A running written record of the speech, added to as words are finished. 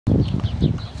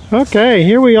Okay,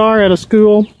 here we are at a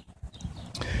school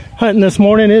hunting this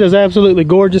morning. It is absolutely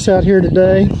gorgeous out here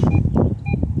today.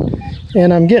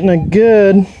 And I'm getting a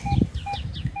good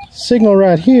signal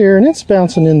right here, and it's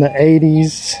bouncing in the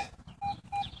 80s.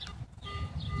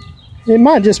 It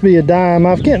might just be a dime.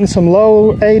 I'm getting some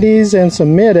low 80s and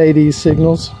some mid 80s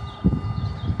signals.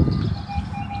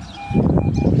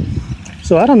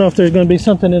 So I don't know if there's going to be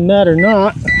something in that or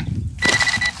not.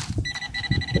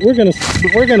 But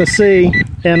we're gonna see,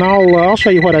 and I'll show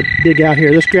you what I dig out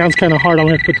here. This ground's kind of hard. I'm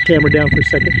going to put the camera down for a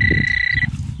second.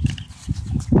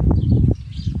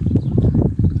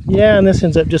 Yeah, and this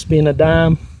ends up just being a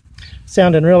dime.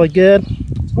 Sounding really good.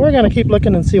 So we're going to keep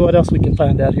looking and see what else we can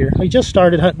find out here. We just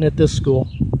started hunting at this school.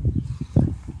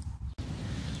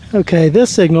 Okay, this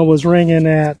signal was ringing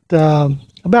at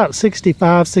about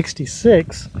 65,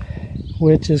 66,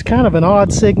 which is kind of an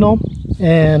odd signal.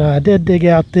 And I did dig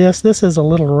out this. This is a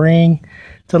little ring.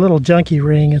 It's a little junky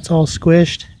ring. It's all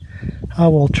squished. I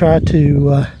will try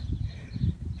to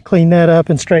clean that up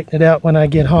and straighten it out when I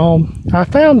get home. I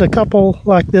found a couple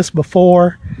like this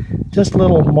before, just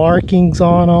little markings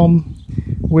on them,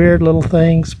 weird little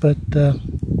things, but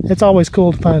it's always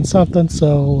cool to find something,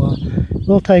 so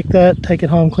we'll take that, take it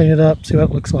home, clean it up, see what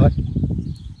it looks like.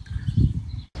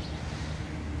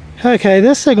 Okay,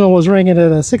 this signal was ringing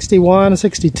at a 61, a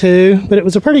 62, but it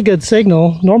was a pretty good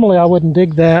signal. Normally I wouldn't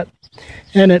dig that,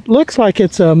 and it looks like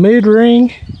it's a mood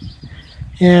ring.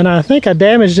 And I think I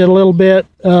damaged it a little bit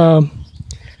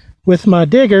with my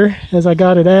digger as I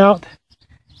got it out.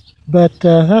 But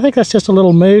I think that's just a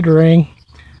little mood ring.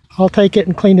 I'll take it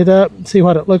and clean it up and see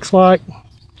what it looks like.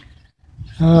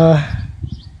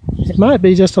 It might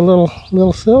be just a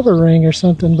little silver ring or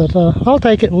something, but I'll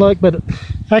take it and look. But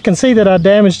I can see that I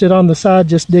damaged it on the side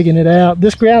just digging it out.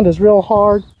 This ground is real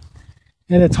hard,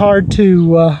 and it's hard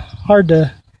to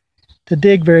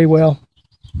dig very well.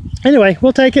 Anyway,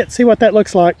 we'll take it, see what that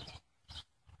looks like.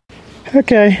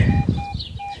 Okay,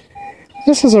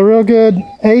 this is a real good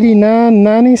 89,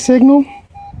 90 signal.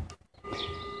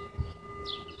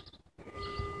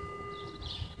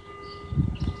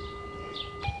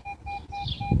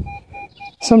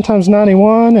 Sometimes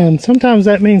 91, and sometimes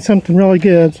that means something really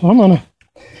good. So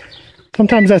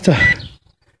sometimes that's a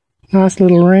nice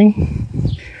little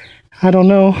ring. I don't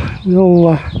know,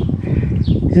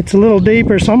 it's a little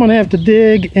deeper, so I'm going to have to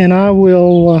dig, and I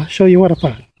will show you what I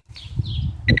find.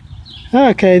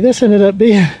 Okay, this ended up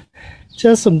being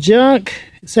just some junk.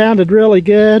 It sounded really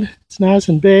good. It's nice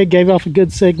and big, gave off a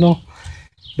good signal,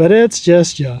 but it's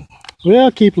just junk.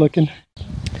 We'll keep looking.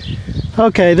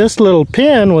 Okay, this little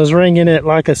pin was ringing at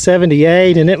like a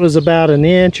 78, and it was about an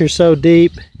inch or so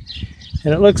deep.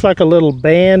 And it looks like a little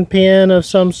band pin of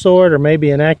some sort, or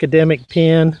maybe an academic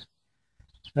pin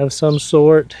of some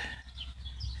sort.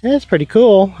 It's pretty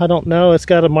cool. I don't know. It's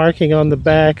got a marking on the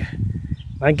back.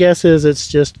 My guess is it's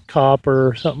just copper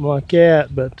or something like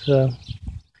that, but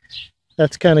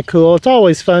that's kind of cool. It's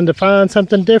always fun to find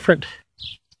something different,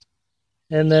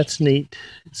 and that's neat.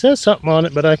 It says something on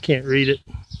it, but I can't read it.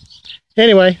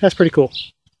 Anyway, that's pretty cool.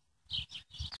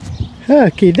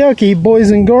 Okie dokie,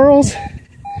 boys and girls.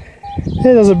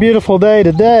 It is a beautiful day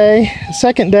today.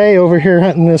 Second day over here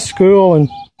hunting this school, and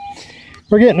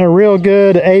we're getting a real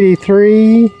good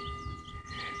 83,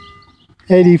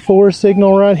 84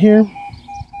 signal right here.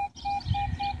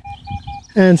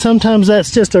 And sometimes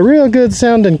that's just a real good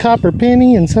sounding copper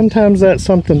penny, and sometimes that's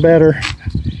something better.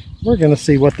 We're going to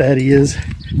see what that is.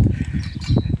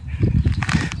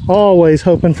 Always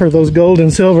hoping for those gold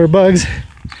and silver bugs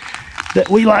that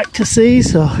we like to see,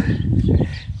 so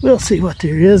we'll see what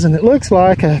there is. And it looks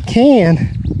like a can.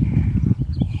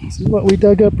 See what we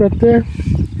dug up right there?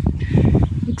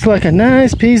 Looks like a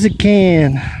nice piece of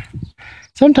can.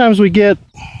 Sometimes we get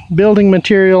building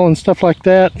material and stuff like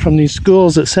that from these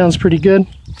schools that sounds pretty good,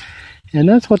 and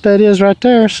that's what that is right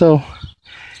there. So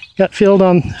got fooled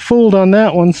on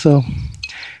that one, so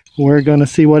we're gonna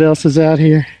see what else is out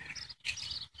here.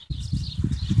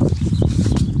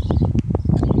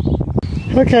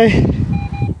 Okay,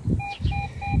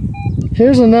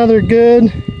 here's another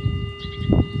good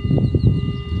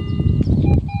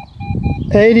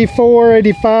 84,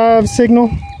 85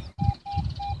 signal.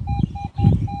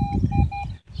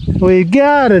 We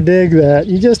gotta dig that.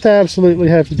 You just absolutely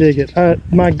have to dig it.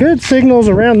 My good signals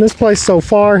around this place so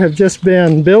far have just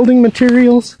been building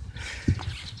materials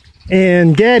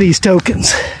and Gaddy's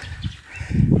tokens.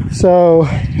 So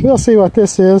we'll see what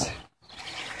this is.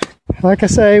 Like I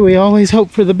say, we always hope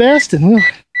for the best, and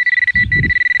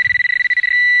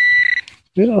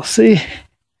we'll see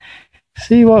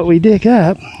what we dig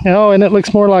up. Oh, and it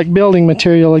looks more like building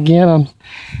material again. I'm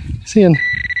seeing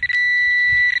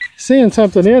seeing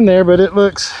something in there, but it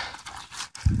looks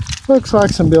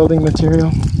like some building material.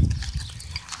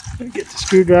 Get the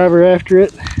screwdriver after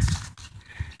it.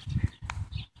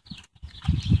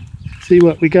 See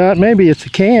what we got. Maybe it's a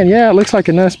can. Yeah, it looks like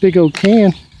a nice big old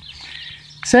can.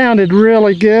 Sounded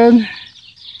really good.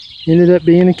 Ended up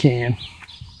being a can.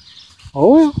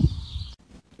 Oh well.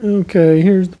 Okay,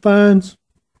 here's the finds.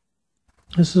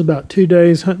 This is about 2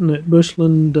 days hunting at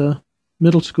Bushland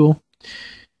Middle School.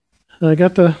 I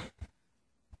got the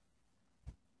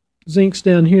zincs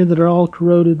down here that are all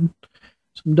corroded.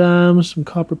 Some dimes, some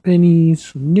copper pennies,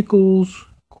 some nickels,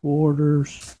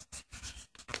 quarters.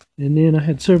 And then I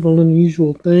had several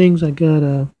unusual things. I got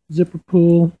a zipper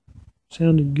pull.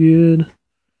 Sounded good.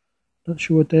 Not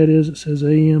sure what that is. It says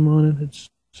AM on it. It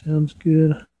sounds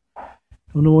good.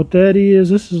 Don't know what that is.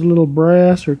 This is a little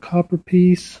brass or copper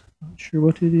piece. Not sure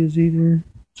what it is either.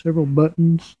 Several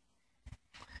buttons.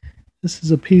 This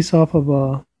is a piece off of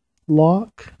a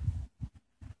lock.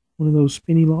 One of those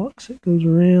spinny locks that goes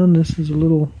around. This is a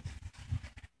little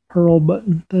pearl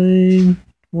button thing.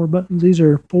 More buttons. These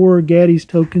are 4 Gaddy's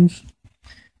tokens.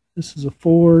 This is a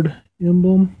Ford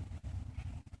emblem.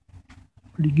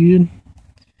 Pretty good.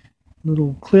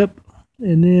 Little clip.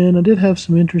 And then I did have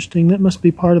some interesting, that must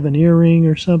be part of an earring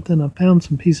or something. I found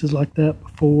some pieces like that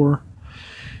before.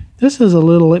 This is a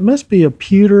little, it must be a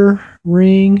pewter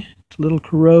ring. It's a little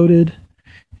corroded.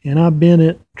 And I bent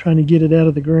it trying to get it out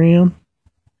of the ground.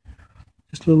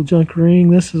 Just a little junk ring.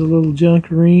 This is a little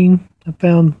junk ring. I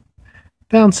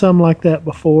found some like that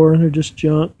before. They're just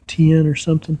junk, tin or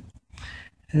something.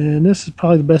 And this is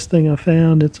probably the best thing I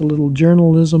found. It's a little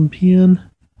journalism pin.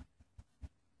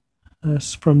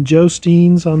 It's from Joe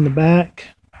Steen's on the back.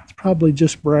 It's probably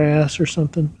just brass or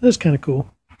something. It's kind of cool.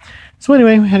 So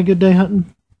anyway, we had a good day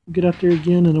hunting. We'll get out there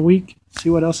again in a week, see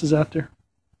what else is out there.